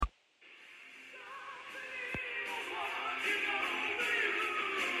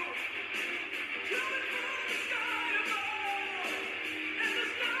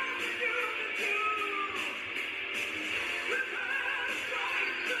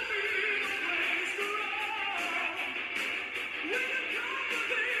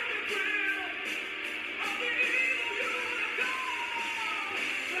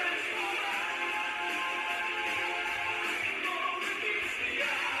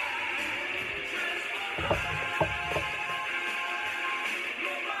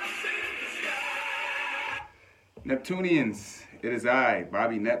Neptunians, it is I,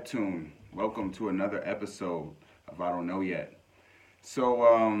 Bobby Neptune. Welcome to another episode of I Don't Know Yet.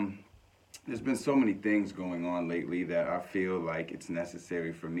 So, there's been so many things going on lately that I feel like it's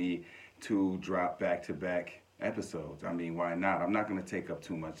necessary for me to drop back-to-back episodes. I mean, why not? I'm not going to take up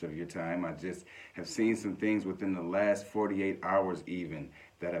too much of your time. I just have seen some things within the last 48 hours even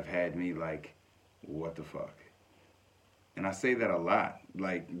that have had me like, what the fuck? And I say that a lot,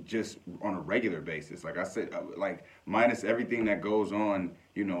 like just on a regular basis. Like I said, like minus everything that goes on,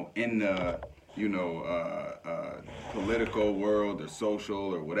 in the, political world or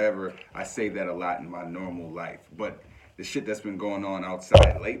social or whatever. I say that a lot in my normal life. But the shit that's been going on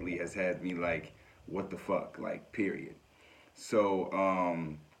outside lately has had me like, what the fuck, like, period.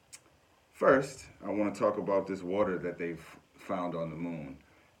 So, first, I want to talk about this water that they've found on the moon.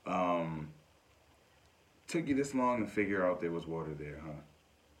 Took you this long to figure out there was water there, huh?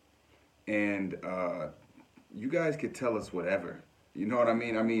 And you guys could tell us whatever. You know what I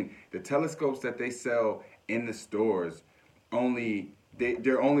mean? I mean, the telescopes that they sell in the stores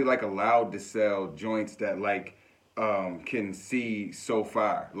they're only like allowed to sell joints that like can see so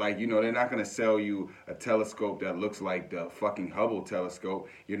far. Like, they're not going to sell you a telescope that looks like the fucking Hubble telescope.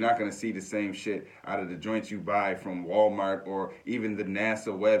 You're not going to see the same shit out of the joints you buy from Walmart or even the NASA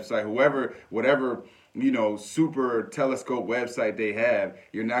website. Whatever, super telescope website they have,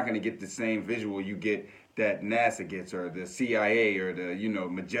 you're not going to get the same visual you get that NASA gets, or the CIA, or the,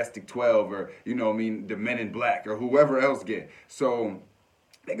 Majestic 12, or, the Men in Black, or whoever else get. So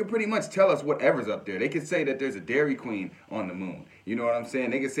they could pretty much tell us whatever's up there. They could say that there's a Dairy Queen on the moon. You know what I'm saying?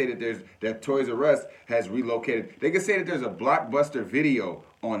 They could say that Toys R Us has relocated. They could say that there's a Blockbuster Video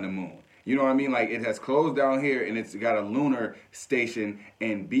on the moon. You know what I mean? Like, it has closed down here and it's got a lunar station,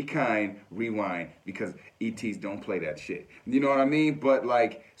 and be kind, rewind, because ETs don't play that shit. You know what I mean? But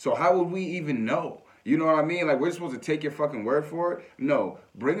like, so how would we even know? You know what I mean? Like, we're supposed to take your fucking word for it? No,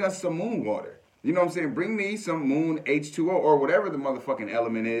 bring us some moon water. You know what I'm saying? Bring me some moon H2O or whatever the motherfucking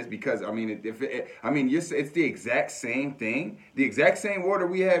element is, because I mean, it's the exact same thing, the exact same water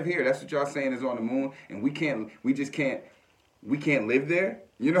we have here. That's what y'all saying is on the moon, and we can't live there.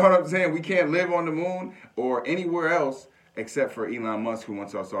 You know what I'm saying? We can't live on the moon or anywhere else except for Elon Musk, who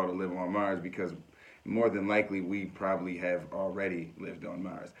wants us all to live on Mars, because more than likely we probably have already lived on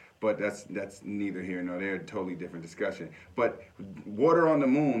Mars. But that's neither here nor there, totally different discussion. But water on the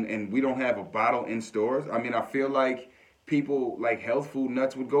moon, and we don't have a bottle in stores. I mean, I feel like people like health food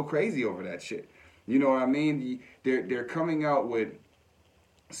nuts would go crazy over that shit. You know what I mean? They're coming out with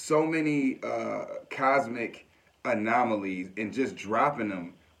so many cosmic anomalies and just dropping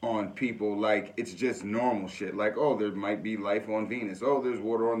them on people like it's just normal shit. Like, oh, there might be life on Venus. Oh, there's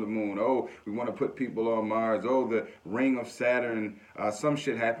water on the moon. Oh, we want to put people on Mars. Oh, the ring of Saturn. Some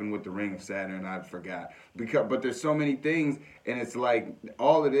shit happened with the ring of Saturn. I forgot. But there's so many things, and it's like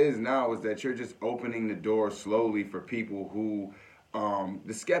all it is now is that you're just opening the door slowly for people who,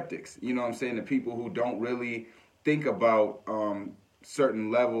 the skeptics. You know what I'm saying? The people who don't really think about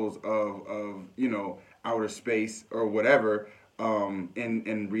certain levels of outer space or whatever.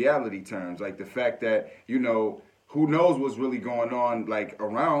 In reality terms, like the fact that, who knows what's really going on, like,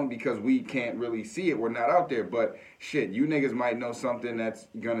 around, because we can't really see it. We're not out there. But shit, you niggas might know something that's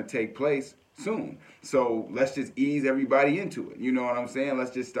gonna take place soon. So let's just ease everybody into it. You know what I'm saying?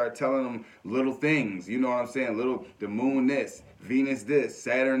 Let's just start telling them little things. You know what I'm saying? The moon this, Venus this,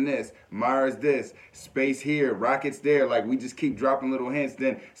 Saturn this, Mars this, space here, rockets there. Like, we just keep dropping little hints,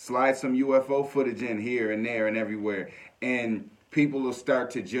 then slide some UFO footage in here and there and everywhere. And people will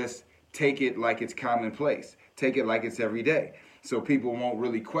start to just take it like it's commonplace. Take it like it's every day. So people won't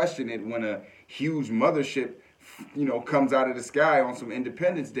really question it when a huge mothership, comes out of the sky on some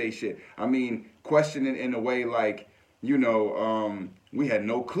Independence Day shit. I mean, question it in a way like, we had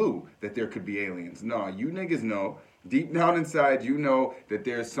no clue that there could be aliens. No, you niggas know. Deep down inside, you know that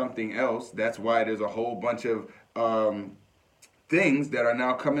there's something else. That's why there's a whole bunch of things that are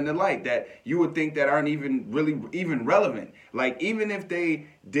now coming to light that you would think that aren't even relevant. Like, even if they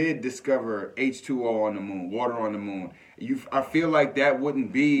did discover H2O on the moon, water on the moon, I feel like that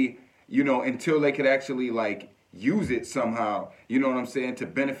wouldn't be, until they could actually like use it somehow, you know what I'm saying, to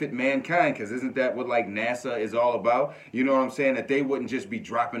benefit mankind, because isn't that what like NASA is all about? You know what I'm saying? That they wouldn't just be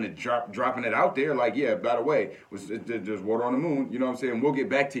dropping it out there like, yeah, by the way, there's water on the moon, you know what I'm saying? We'll get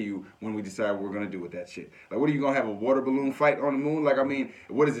back to you when we decide what we're going to do with that shit. Like, what are you going to have, a water balloon fight on the moon? Like, I mean,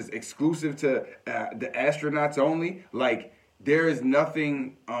 what is this, exclusive to the astronauts only? Like, there is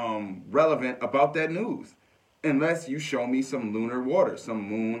nothing relevant about that news. unless you show me some lunar water, some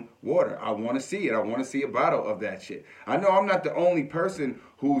moon water. I want to see it. I want to see a bottle of that shit. I know I'm not the only person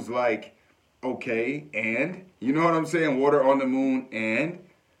who's like, okay, and you know what I'm saying? Water on the moon, and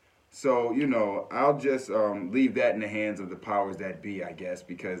so I'll just leave that in the hands of the powers that be, I guess,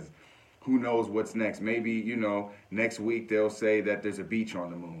 because who knows what's next? Maybe next week they'll say that there's a beach on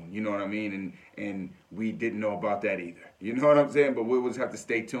the moon. You know what I mean? And we didn't know about that either. You know what I'm saying? But we'll just have to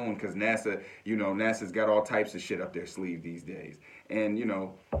stay tuned because NASA, NASA's got all types of shit up their sleeve these days, and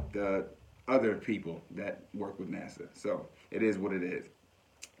the other people that work with NASA. So it is what it is.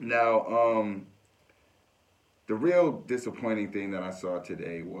 Now, the real disappointing thing that I saw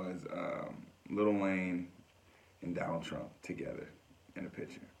today was Lil Wayne and Donald Trump together in a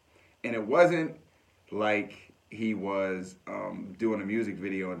picture. And it wasn't like he was doing a music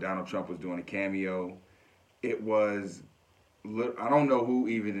video and Donald Trump was doing a cameo. It was, I don't know who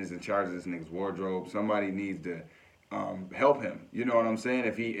even is in charge of this nigga's wardrobe. Somebody needs to help him. You know what I'm saying?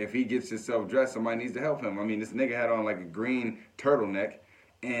 If he gets himself dressed, somebody needs to help him. I mean, this nigga had on like a green turtleneck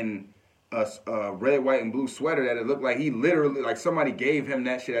and a red, white, and blue sweater that it looked like he literally, like somebody gave him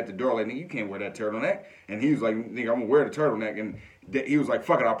that shit at the door. Like, nigga, you can't wear that turtleneck. And he was like, nigga, I'm gonna wear the turtleneck. And he was like,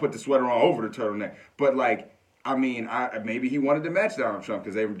 fuck it, I'll put the sweater on over the turtleneck. But like, I mean, maybe he wanted to match Donald Trump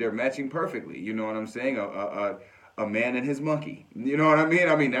because they're matching perfectly. You know what I'm saying? A man and his monkey. You know what I mean?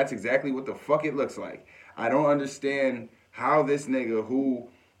 I mean, that's exactly what the fuck it looks like. I don't understand how this nigga, who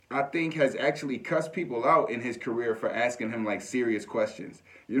I think has actually cussed people out in his career for asking him like serious questions.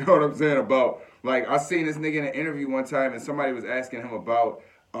 You know what I'm saying? About, like, I seen this nigga in an interview one time and somebody was asking him about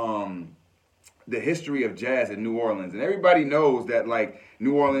the history of jazz in New Orleans. And everybody knows that like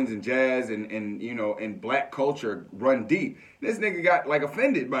New Orleans and jazz and black culture run deep. This nigga got like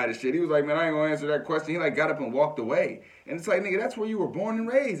offended by the shit. He was like, man, I ain't gonna answer that question. He like got up and walked away. And it's like, nigga, that's where you were born and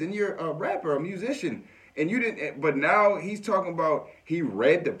raised, and you're a rapper, a musician. And you didn't, but now he's talking about he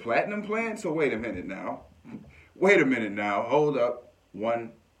read the Platinum Plan. So wait a minute now. Hold up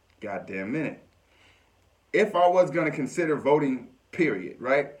one goddamn minute. If I was going to consider voting, period,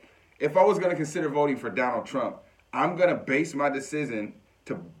 right? If I was going to consider voting for Donald Trump, I'm going to base my decision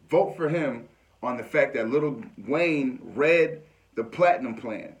to vote for him on the fact that Lil Wayne read the Platinum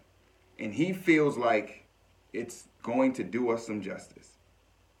Plan. And he feels like it's going to do us some justice.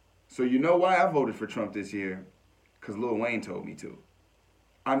 So you know why I voted for Trump this year? Because Lil Wayne told me to.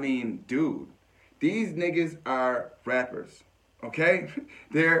 I mean, dude, these niggas are rappers, okay?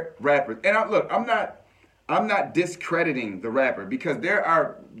 They're rappers. And I'm not discrediting the rapper, because there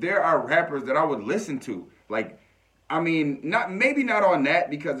are rappers that I would listen to. Like, I mean, maybe not on that,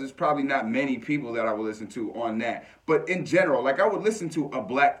 because there's probably not many people that I would listen to on that. But in general, like, I would listen to a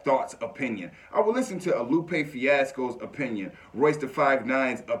Black Thought's opinion. I would listen to a Lupe Fiasco's opinion, Royce da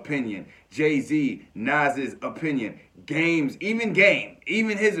 5'9's opinion, Jay-Z, Nas's opinion,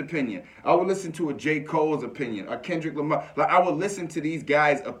 even his opinion. I would listen to a J. Cole's opinion, a Kendrick Lamar. Like, I would listen to these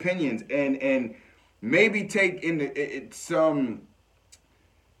guys' opinions and maybe take some,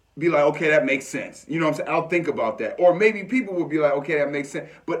 be like, okay, that makes sense. You know what I'm saying? I'll think about that. Or maybe people will be like, okay, that makes sense.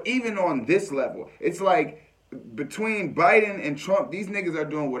 But even on this level, it's like between Biden and Trump, these niggas are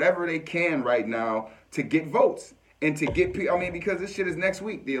doing whatever they can right now to get votes. And to get people, I mean, because this shit is next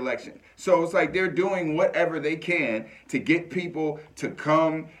week, the election. So it's like they're doing whatever they can to get people to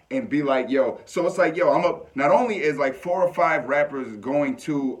come and be like, yo. So it's like, yo, not only is like 4 or 5 rappers going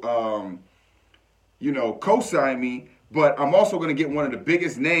to, co-sign me, but I'm also going to get one of the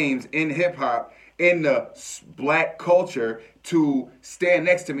biggest names in hip-hop, in the black culture, to stand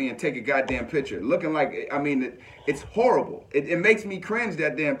next to me and take a goddamn picture. Looking like, I mean, it's horrible. It makes me cringe,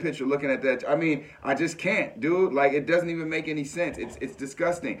 that damn picture, looking at that. I mean, I just can't, dude. Like, it doesn't even make any sense. It's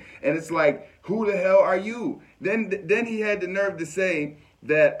disgusting. And it's like, who the hell are you? Then he had the nerve to say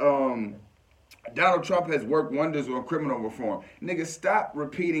that Donald Trump has worked wonders on criminal reform. Nigga, stop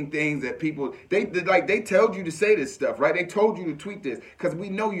repeating things that people, they told you to say this stuff, right? They told you to tweet this, because we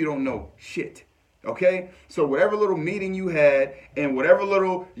know you don't know shit. Okay? So whatever little meeting you had, and whatever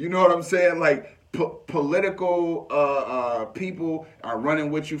little, you know what I'm saying, like political people are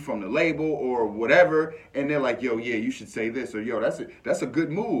running with you from the label or whatever, and they're like, yo, yeah, you should say this, or yo, that's a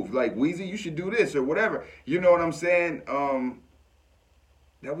good move. Like, Weezy, you should do this, or whatever. You know what I'm saying?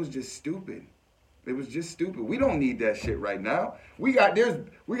 That was just stupid. It was just stupid. We don't need that shit right now. We got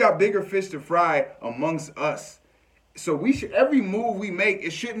bigger fish to fry amongst us. So every move we make,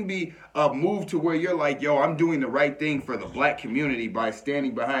 it shouldn't be a move to where you're like, yo, I'm doing the right thing for the black community by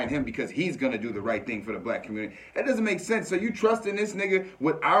standing behind him because he's gonna do the right thing for the black community. That doesn't make sense. So you trusting this nigga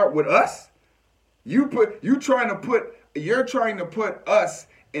with us? You're trying to put us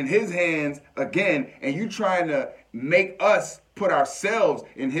in his hands again, and you trying to make us put ourselves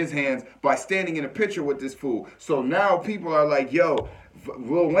in his hands by standing in a picture with this fool. So now people are like, yo,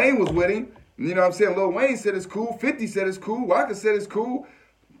 Lil Wayne was with him. You know what I'm saying? Lil Wayne said it's cool. 50 said it's cool. Waka said it's cool.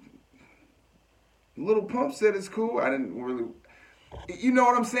 Lil Pump said it's cool. I didn't really... You know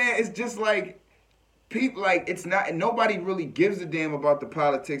what I'm saying? It's just like... People, like, it's not, nobody really gives a damn about the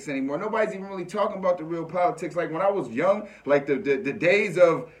politics anymore. Nobody's even really talking about the real politics. Like, when I was young, like, the days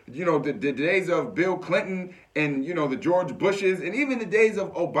of, you know, the days of Bill Clinton and, you know, the George Bushes, and even the days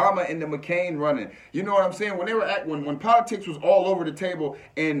of Obama and the McCain running. You know what I'm saying? When they were when politics was all over the table,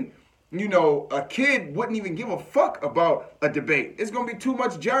 and, you know, a kid wouldn't even give a fuck about a debate. It's going to be too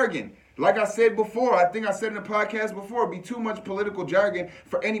much jargon. Like I said before, I think I said in the podcast before, it'd be too much political jargon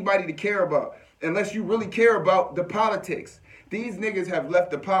for anybody to care about. Unless you really care about the politics. These niggas have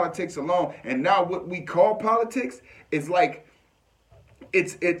left the politics alone, and now what we call politics is like,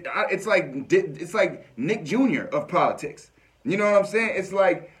 it's like Nick Jr. of politics. You know what I'm saying? It's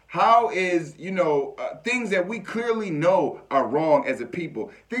like, how is, you know, things that we clearly know are wrong as a people,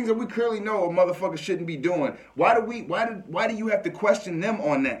 things that we clearly know a motherfucker shouldn't be doing. Why do you have to question them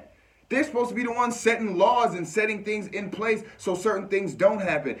on that? They're supposed to be the ones setting laws and setting things in place so certain things don't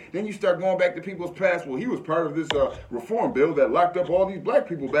happen. Then you start going back to people's past. Well, he was part of this reform bill that locked up all these black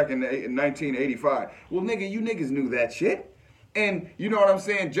people back in 1985. Well, nigga, you niggas knew that shit. And you know what I'm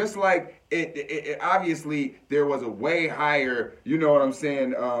saying? Just like it obviously there was a way higher, you know what I'm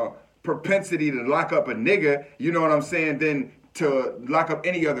saying, propensity to lock up a nigga, you know what I'm saying, than to lock up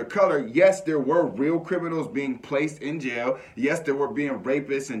any other color. Yes, there were real criminals being placed in jail. Yes, there were being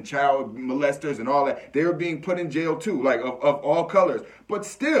rapists and child molesters and all that. They were being put in jail too, like of all colors. But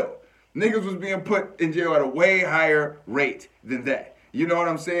still, niggas was being put in jail at a way higher rate than that. You know what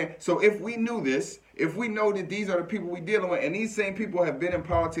I'm saying? So if we knew this, if we know that these are the people we're dealing with, and these same people have been in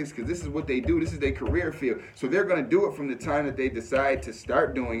politics because this is what they do, this is their career field, so they're going to do it from the time that they decide to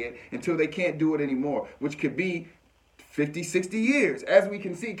start doing it until they can't do it anymore, which could be 50, 60 years. As we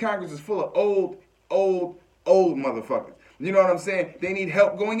can see, Congress is full of old motherfuckers. You know what I'm saying? They need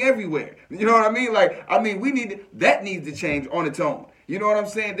help going everywhere. You know what I mean? Like, that needs to change on its own. You know what I'm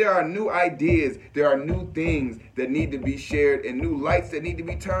saying? There are new ideas. There are new things that need to be shared and new lights that need to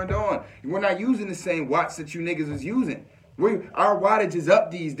be turned on. We're not using the same watts that you niggas is using. Our wattage is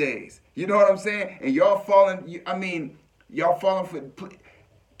up these days. You know what I'm saying? And y'all falling for...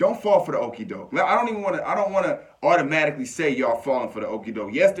 Don't fall for the okie doke. I don't want to automatically say y'all falling for the okie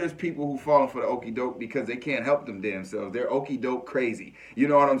doke. Yes, there's people who falling for the okie doke because they can't help them damn selves. They're okie doke crazy. You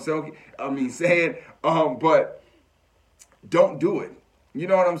know what I'm saying? But don't do it. You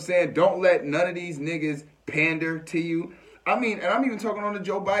know what I'm saying? Don't let none of these niggas pander to you. I mean, and I'm even talking on the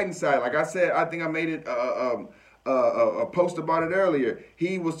Joe Biden side. Like I said, I think I made it a post about it earlier.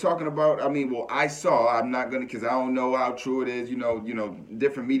 He was talking about, I'm not going to, because I don't know how true it is. You know,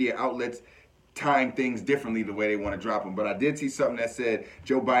 different media outlets time things differently the way they want to drop them. But I did see something that said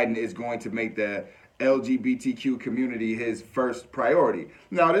Joe Biden is going to make the LGBTQ community his first priority.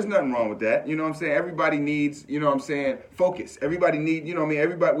 Now, there's nothing wrong with that. You know what I'm saying? Everybody needs, you know what I'm saying, focus. Everybody need, you know what I mean?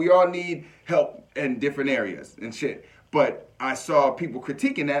 Everybody, we all need help in different areas and shit. But I saw people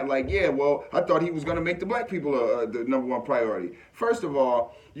critiquing that like, yeah, well, I thought he was going to make the black people the number one priority. First of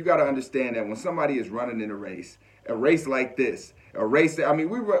all, you got to understand that when somebody is running in a race like this, a race that,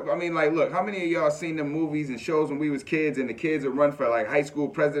 look, how many of y'all seen them movies and shows when we was kids and the kids would run for like high school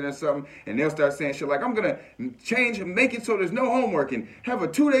president or something and they'll start saying shit like, I'm going to change and make it so there's no homework and have a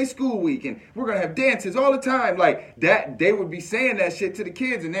 2-day school week and we're going to have dances all the time. Like that, they would be saying that shit to the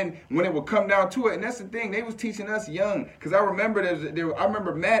kids, and then when it would come down to it, and that's the thing, they was teaching us young, because I remember I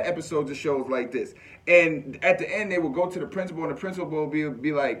remember mad episodes of shows like this, and at the end they would go to the principal and the principal would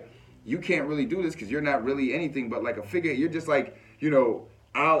be like, you can't really do this because you're not really anything but like a figure. You're just like, you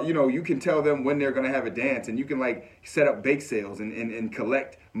can tell them when they're going to have a dance, and you can like set up bake sales and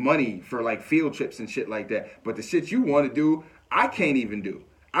collect money for like field trips and shit like that. But the shit you want to do, I can't even do.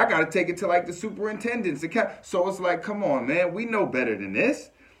 I got to take it to like the superintendent's account. So it's like, come on, man. We know better than this.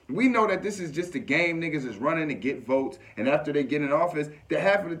 We know that this is just a game niggas is running to get votes, and after they get in office, the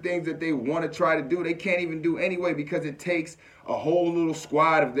half of the things that they want to try to do, they can't even do anyway because it takes a whole little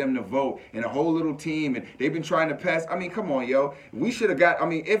squad of them to vote and a whole little team, and they've been trying to pass. I mean, come on, yo. We should have got,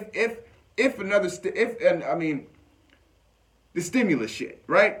 the stimulus shit,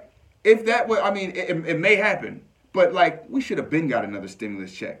 right? If that were, it may happen. But, like, we should have been got another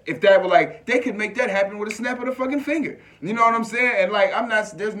stimulus check. If that were, like, they could make that happen with a snap of the fucking finger. You know what I'm saying? And, like, I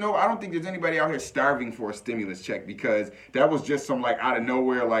don't think there's anybody out here starving for a stimulus check, because that was just some, like, out of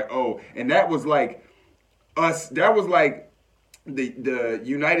nowhere, like, oh. And that was, like, the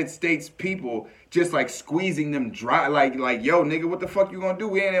United States people just like squeezing them dry, like yo nigga, what the fuck you gonna do?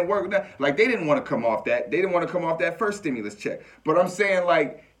 We ain't at work with that. Like they didn't want to come off that. They didn't want to come off that first stimulus check. But I'm saying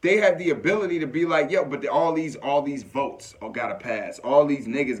like they had the ability to be like, yo, but all these votes gotta pass. All these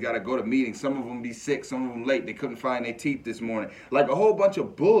niggas gotta go to meetings. Some of them be sick, some of them late. They couldn't find their teeth this morning. Like a whole bunch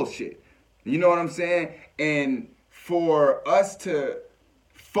of bullshit. You know what I'm saying? And for us to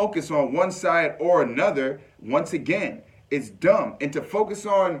focus on one side or another, once again, it's dumb. And to focus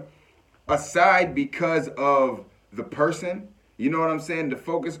on a side because of the person, you know what I'm saying? To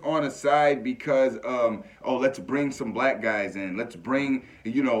focus on a side because, let's bring some black guys in. Let's bring,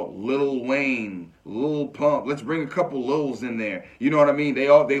 Lil Wayne, Lil Pump. Let's bring a couple Lils in there. You know what I mean? They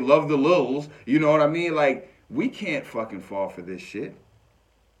love the Lils. You know what I mean? Like, we can't fucking fall for this shit.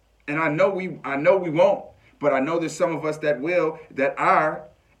 And I know we won't. But I know there's some of us that will, that are.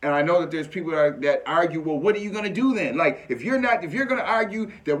 And I know that there's people that argue, well, what are you going to do then? Like, if you're going to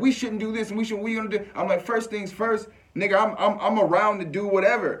argue that we shouldn't do this and what are you going to do? I'm like, first things first, nigga, I'm around to do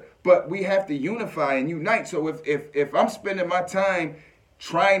whatever. But we have to unify and unite. So if I'm spending my time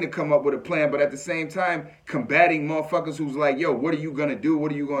trying to come up with a plan, but at the same time combating motherfuckers who's like, yo, what are you going to do?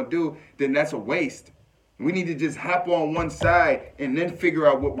 What are you going to do? Then that's a waste. We need to just hop on one side and then figure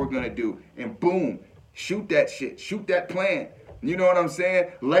out what we're going to do. And boom, shoot that shit. Shoot that plan. You know what I'm saying?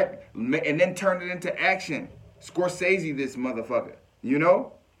 And then turn it into action. Scorsese this motherfucker. You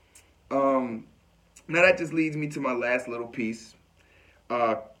know? Now that just leads me to my last little piece.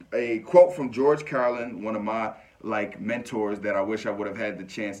 A quote from George Carlin, one of my mentors that I wish I would have had the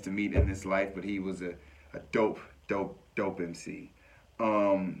chance to meet in this life, but he was a dope MC.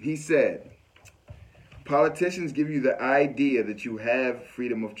 He said, politicians give you the idea that you have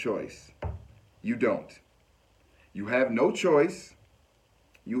freedom of choice. You don't. You have no choice.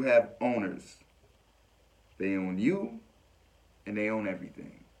 You have owners. They own you, and they own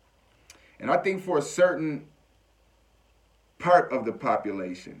everything. And I think for a certain part of the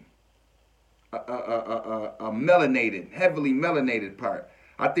population, a melanated, heavily melanated part,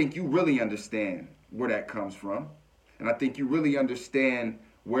 I think you really understand where that comes from. And I think you really understand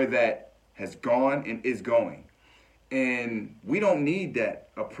where that has gone and is going. And we don't need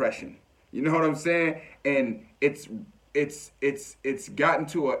that oppression. You know what I'm saying? And it's gotten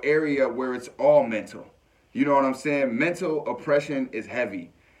to an area where it's all mental. You know what I'm saying? Mental oppression is heavy.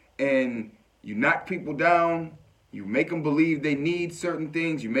 And you knock people down, you make them believe they need certain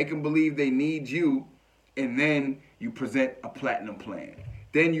things, you make them believe they need you, and then you present a platinum plan.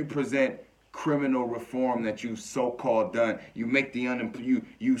 Then you present criminal reform that you so-called done. You make the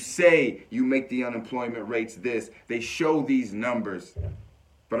you say you make the unemployment rates this. They show these numbers.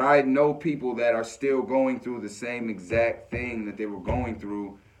 But I know people that are still going through the same exact thing that they were going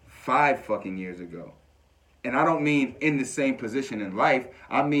through 5 fucking years ago. And I don't mean in the same position in life.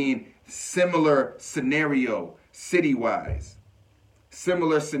 I mean similar scenario city-wise.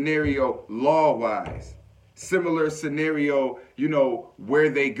 Similar scenario law-wise. Similar scenario, where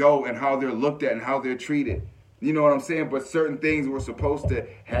they go and how they're looked at and how they're treated. You know what I'm saying? But certain things were supposed to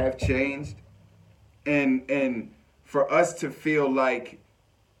have changed. And for us to feel like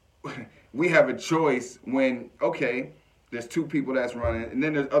we have a choice when, okay, there's 2 people that's running, and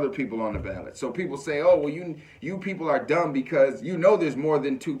then there's other people on the ballot. So people say, oh, well, you people are dumb because there's more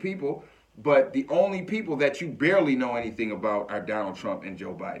than 2 people, but the only people that you barely know anything about are Donald Trump and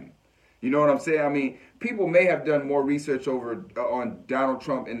Joe Biden. You know what I'm saying? I mean, people may have done more research on Donald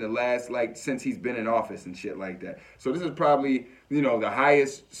Trump in the last, since he's been in office and shit like that. So this is probably, the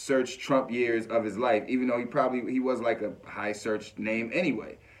highest searched Trump years of his life, even though he was like a high searched name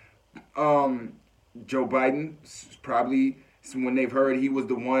anyway. Joe Biden probably, when they've heard he was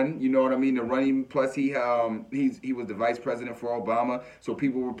the one, you know what I mean, the running. Plus he was the vice president for Obama, so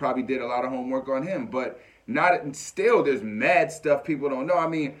people probably did a lot of homework on him. But still, there's mad stuff people don't know. I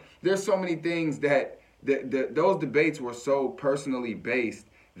mean, there's so many things that those debates were so personally based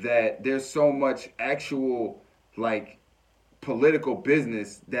that there's so much actual political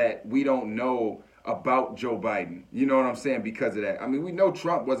business that we don't know about Joe Biden. You know what I'm saying? Because of that. I mean, we know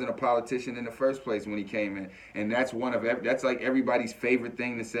Trump wasn't a politician in the first place when he came in. And that's that's like everybody's favorite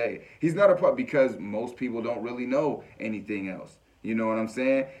thing to say. He's not because most people don't really know anything else. You know what I'm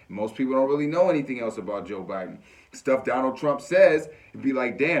saying? Most people don't really know anything else about Joe Biden. Stuff Donald Trump says, it'd be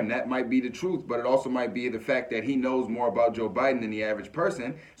like, damn, that might be the truth. But it also might be the fact that he knows more about Joe Biden than the average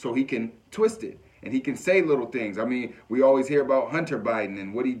person, so he can twist it. And he can say little things. I mean, we always hear about Hunter Biden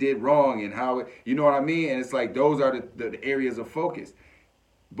and what he did wrong and how, you know what I mean? And it's like those are the areas of focus.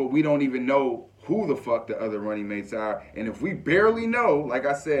 But we don't even know who the fuck the other running mates are. And if we barely know, like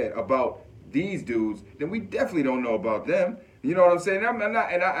I said, about these dudes, then we definitely don't know about them. You know what I'm saying? I'm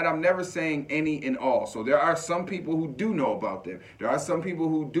not, and I'm never saying any and all. So there are some people who do know about them. There are some people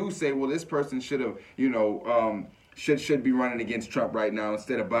who do say, well, this person should have, should be running against Trump right now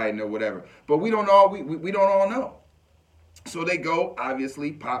instead of Biden or whatever. But we don't all we don't all know. So they go,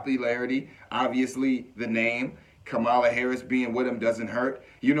 obviously, popularity, obviously the name. Kamala Harris being with him doesn't hurt.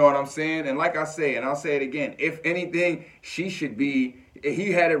 You know what I'm saying? And like I say, and I'll say it again, if anything, she should be,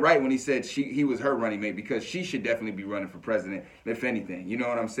 he had it right when he said he was her running mate, because she should definitely be running for president, if anything. You know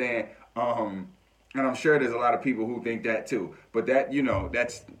what I'm saying? And I'm sure there's a lot of people who think that too. But that,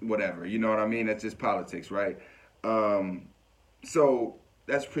 that's whatever. You know what I mean? That's just politics, right? So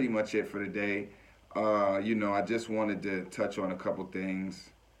that's pretty much it for today. I just wanted to touch on a couple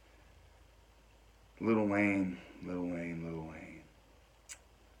things. Lil Wayne.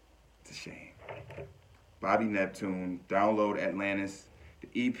 It's a shame. Bobby Neptune. Download Atlantis.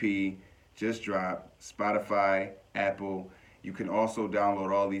 The EP just dropped. Spotify, Apple. You can also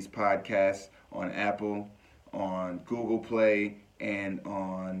download all these podcasts on Apple, on Google Play, and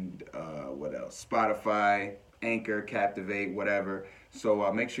on Spotify, Anchor, Captivate, whatever.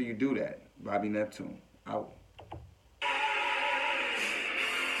 So make sure you do that. Bobby Neptune, out.